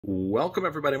Welcome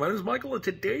everybody, my name is Michael, and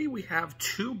today we have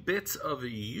two bits of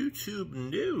YouTube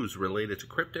news related to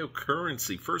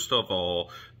cryptocurrency. First of all,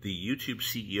 the YouTube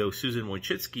CEO, Susan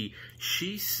Wojcicki,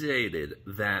 she stated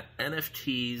that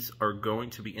NFTs are going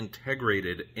to be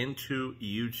integrated into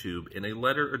YouTube in a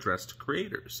letter addressed to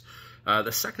creators.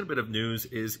 The second bit of news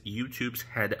is YouTube's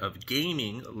head of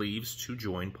gaming leaves to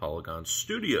join Polygon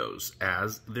Studios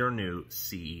as their new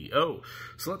CEO.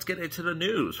 So let's get into the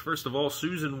news. First of all,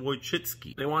 Susan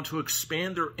Wojcicki. They want to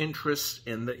expand their interest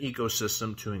in the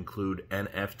ecosystem to include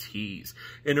NFTs.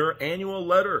 In her annual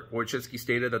letter, Wojcicki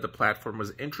stated that the platform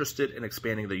was interested in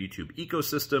expanding the YouTube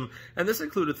ecosystem, and this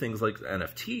included things like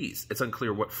NFTs. It's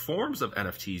unclear what forms of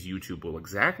NFTs YouTube will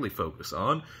exactly focus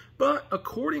on, but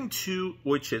according to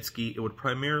Wojcicki, it would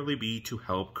primarily be to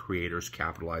help creators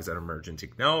capitalize on emerging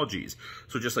technologies.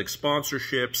 So just like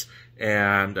sponsorships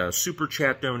and super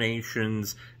chat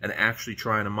donations and actually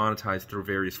trying to monetize through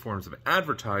various forms of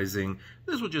advertising,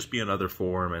 this would just be another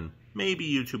form, and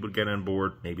maybe YouTube would get on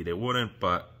board, maybe they wouldn't,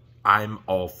 but I'm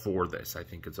all for this. I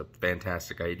think it's a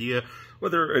fantastic idea.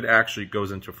 Whether it actually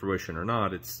goes into fruition or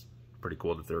not, it's pretty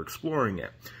cool that they're exploring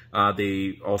it.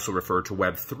 They also refer to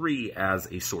Web3 as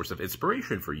a source of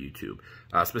inspiration for YouTube,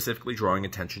 specifically drawing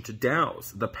attention to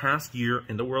DAOs. The past year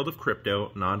in the world of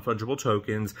crypto, non-fungible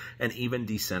tokens, and even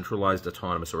decentralized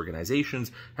autonomous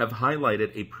organizations have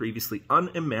highlighted a previously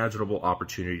unimaginable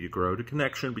opportunity to grow the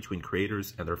connection between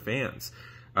creators and their fans.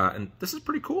 And this is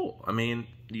pretty cool. I mean,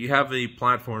 you have a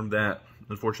platform that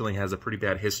unfortunately has a pretty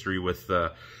bad history with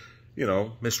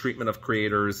mistreatment of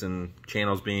creators and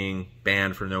channels being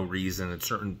banned for no reason and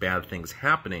certain bad things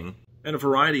happening, and a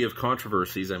variety of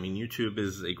controversies. I mean, YouTube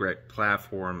is a great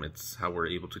platform. It's how we're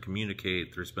able to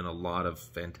communicate. There's been a lot of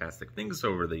fantastic things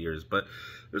over the years, but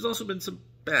there's also been some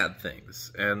bad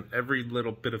things, and every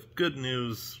little bit of good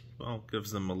news, well,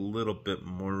 gives them a little bit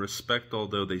more respect,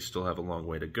 although they still have a long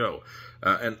way to go.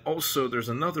 And also, there's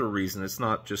another reason. It's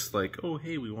not just like, oh,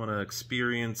 hey, we want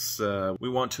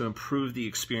to improve the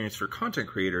experience for content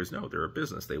creators. No, they're a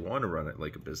business. They want to run it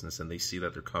like a business, and they see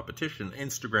that their competition,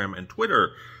 Instagram and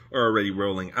Twitter, are already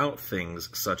rolling out things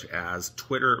such as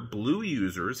Twitter Blue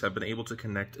users have been able to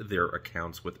connect their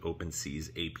accounts with OpenSea's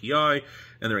API,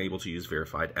 and they're able to use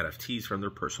verified NFTs from their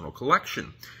personal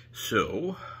collection.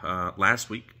 So,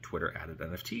 last week, Twitter added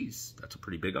NFTs. That's a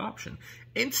pretty big option.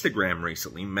 Instagram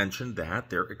recently mentioned that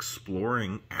they're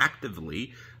exploring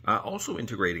actively also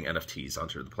integrating NFTs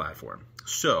onto the platform.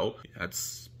 So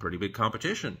that's pretty big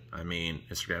competition. I mean,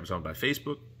 Instagram's owned by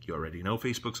Facebook. You already know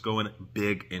Facebook's going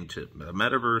big into the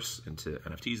metaverse, into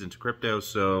NFTs, into crypto.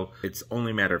 So it's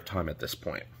only a matter of time at this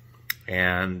point.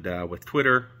 And with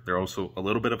Twitter, they're also a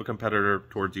little bit of a competitor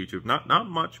towards YouTube. Not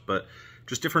much, but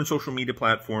just different social media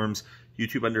platforms.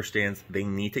 YouTube understands they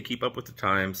need to keep up with the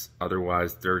times.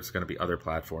 Otherwise, there's going to be other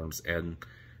platforms. And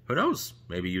who knows?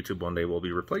 Maybe YouTube one day will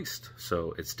be replaced.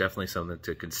 So it's definitely something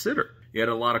to consider. You had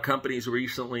a lot of companies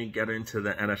recently get into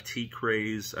the NFT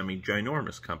craze. I mean,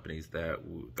 ginormous companies that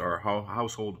are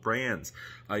household brands.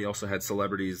 You also had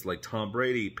celebrities like Tom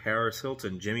Brady, Paris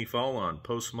Hilton, Jimmy Fallon,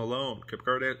 Post Malone, Kim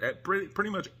Kardashian. Pretty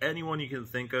much anyone you can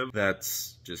think of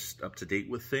that's just up to date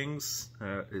with things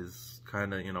is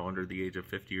kind of, under the age of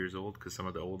 50 years old, because some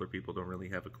of the older people don't really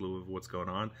have a clue of what's going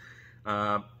on.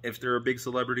 If they're a big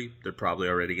celebrity, they're probably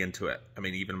already into it. I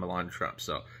mean, even Melania Trump.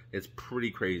 So it's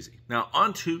pretty crazy. Now,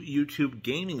 on to YouTube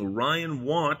gaming. Ryan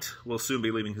Want will soon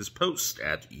be leaving his post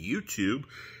at YouTube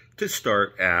to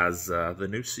start as the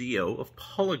new CEO of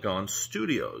Polygon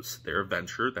Studios, their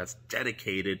venture that's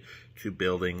dedicated to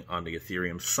building on the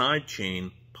Ethereum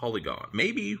sidechain Polygon.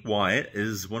 Maybe Wyatt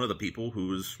is one of the people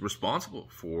who's responsible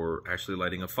for actually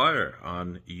lighting a fire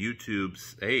on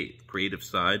YouTube's creative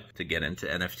side to get into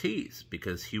NFTs,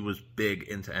 because he was big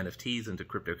into NFTs, into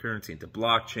cryptocurrency, into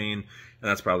blockchain, and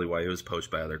that's probably why he was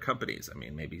poached by other companies. I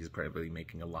mean, maybe he's probably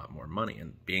making a lot more money,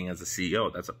 and being as a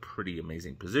CEO, that's a pretty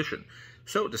amazing position.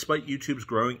 So despite YouTube's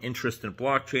growing interest in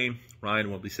blockchain, Ryan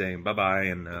will be saying bye-bye,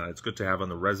 and it's good to have on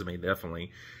the resume,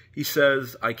 definitely. He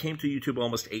says, I came to YouTube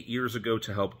almost 8 years ago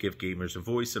to help give gamers a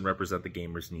voice and represent the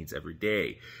gamers' needs every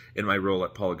day. In my role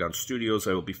at Polygon Studios,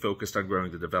 I will be focused on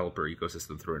growing the developer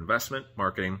ecosystem through investment,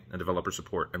 marketing, and developer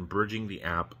support, and bridging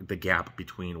the gap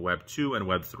between Web 2 and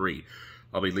Web 3.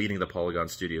 I'll be leading the Polygon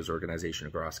Studios organization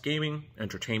across gaming,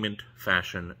 entertainment,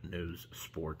 fashion, news,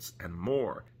 sports, and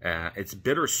more. It's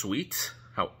bittersweet.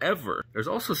 However, there's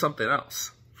also something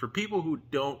else. For people who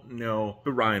don't know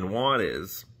who Ryan Want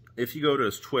is, if you go to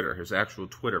his Twitter, his actual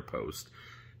Twitter post,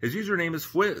 his username is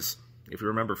Fwiz. If you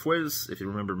remember Fwiz, if you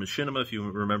remember Machinima, if you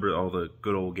remember all the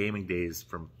good old gaming days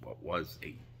from what was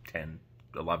 8, 10,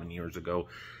 11 years ago,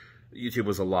 YouTube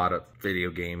was a lot of video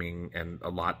gaming and a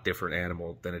lot different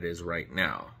animal than it is right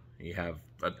now. You have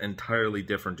an entirely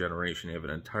different generation. You have an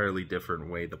entirely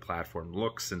different way the platform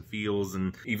looks and feels,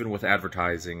 and even with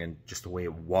advertising and just the way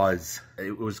it was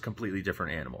a completely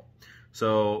different animal.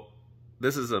 So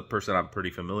this is a person I'm pretty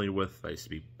familiar with. I used to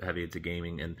be heavy into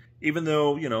gaming, and even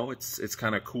though, you know, it's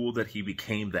kind of cool that he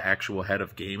became the actual head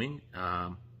of gaming,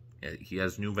 he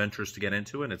has new ventures to get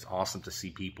into, and it's awesome to see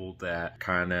people that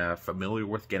kind of familiar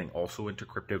with getting also into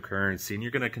cryptocurrency. And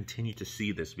you're going to continue to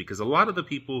see this because a lot of the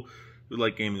people who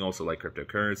like gaming also like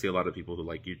cryptocurrency. A lot of people who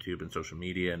like YouTube and social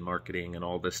media and marketing and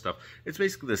all this stuff, it's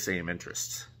basically the same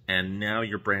interests. And now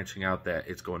you're branching out that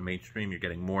it's going mainstream. You're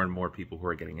getting more and more people who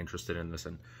are getting interested in this,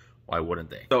 and why wouldn't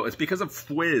they? So it's because of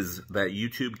Fwiz that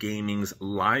YouTube Gaming's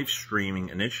live streaming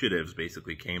initiatives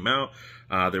basically came out.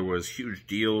 There was huge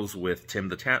deals with Tim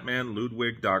the Tatman,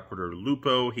 Ludwig, Dr.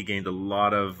 Lupo. He gained a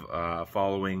lot of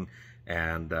following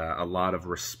and a lot of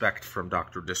respect from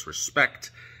Dr.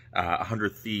 Disrespect.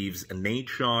 100 Thieves,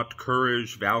 Nadeshot,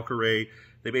 Courage, Valkyrie.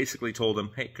 They basically told him,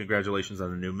 hey, congratulations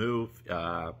on the new move.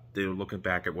 They were looking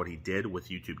back at what he did with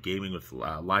YouTube Gaming, with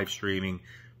live streaming,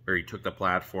 where he took the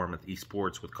platform with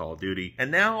esports, with Call of Duty.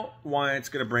 And now Wyatt's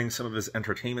going to bring some of his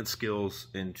entertainment skills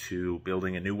into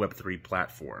building a new Web3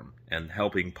 platform and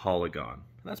helping Polygon.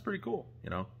 And that's pretty cool. You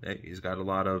know, hey, he's got a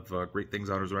lot of great things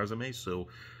on his resume, so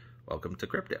welcome to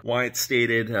crypto. Wyatt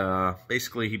stated,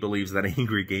 basically he believes that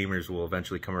angry gamers will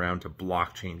eventually come around to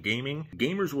blockchain gaming.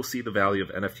 Gamers will see the value of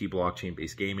NFT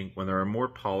blockchain-based gaming when there are more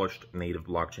polished native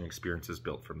blockchain experiences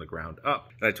built from the ground up.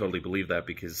 And I totally believe that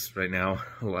because right now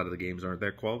a lot of the games aren't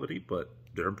that quality, but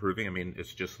they're improving. I mean,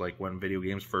 it's just like when video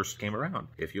games first came around.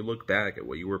 If you look back at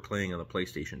what you were playing on the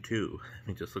PlayStation 2, I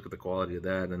mean, just look at the quality of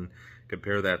that and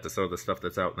compare that to some of the stuff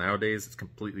that's out nowadays, it's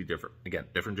completely different. Again,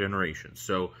 different generations.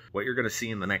 So what you're going to see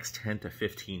in the next 10 to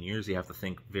 15 years, you have to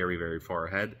think very, very far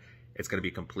ahead. It's going to be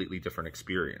a completely different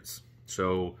experience.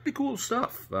 So pretty cool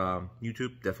stuff.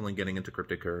 YouTube definitely getting into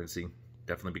cryptocurrency.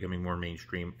 Definitely becoming more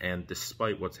mainstream. And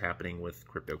despite what's happening with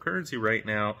cryptocurrency right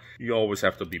now, you always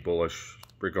have to be bullish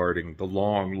regarding the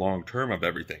long term of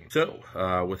everything. So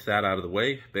with that out of the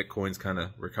way, Bitcoin's kind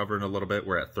of recovering a little bit.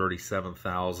 We're at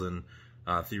 37,000.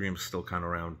 Ethereum's still kind of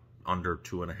around under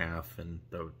 2.5, and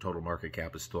the total market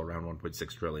cap is still around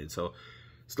 1.6 trillion. So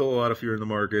still a lot of fear in the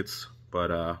markets, but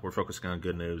we're focusing on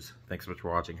good news. Thanks so much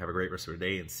for watching. Have a great rest of your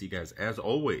day, and see you guys as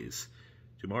always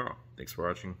tomorrow. Thanks for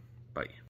watching. Bye.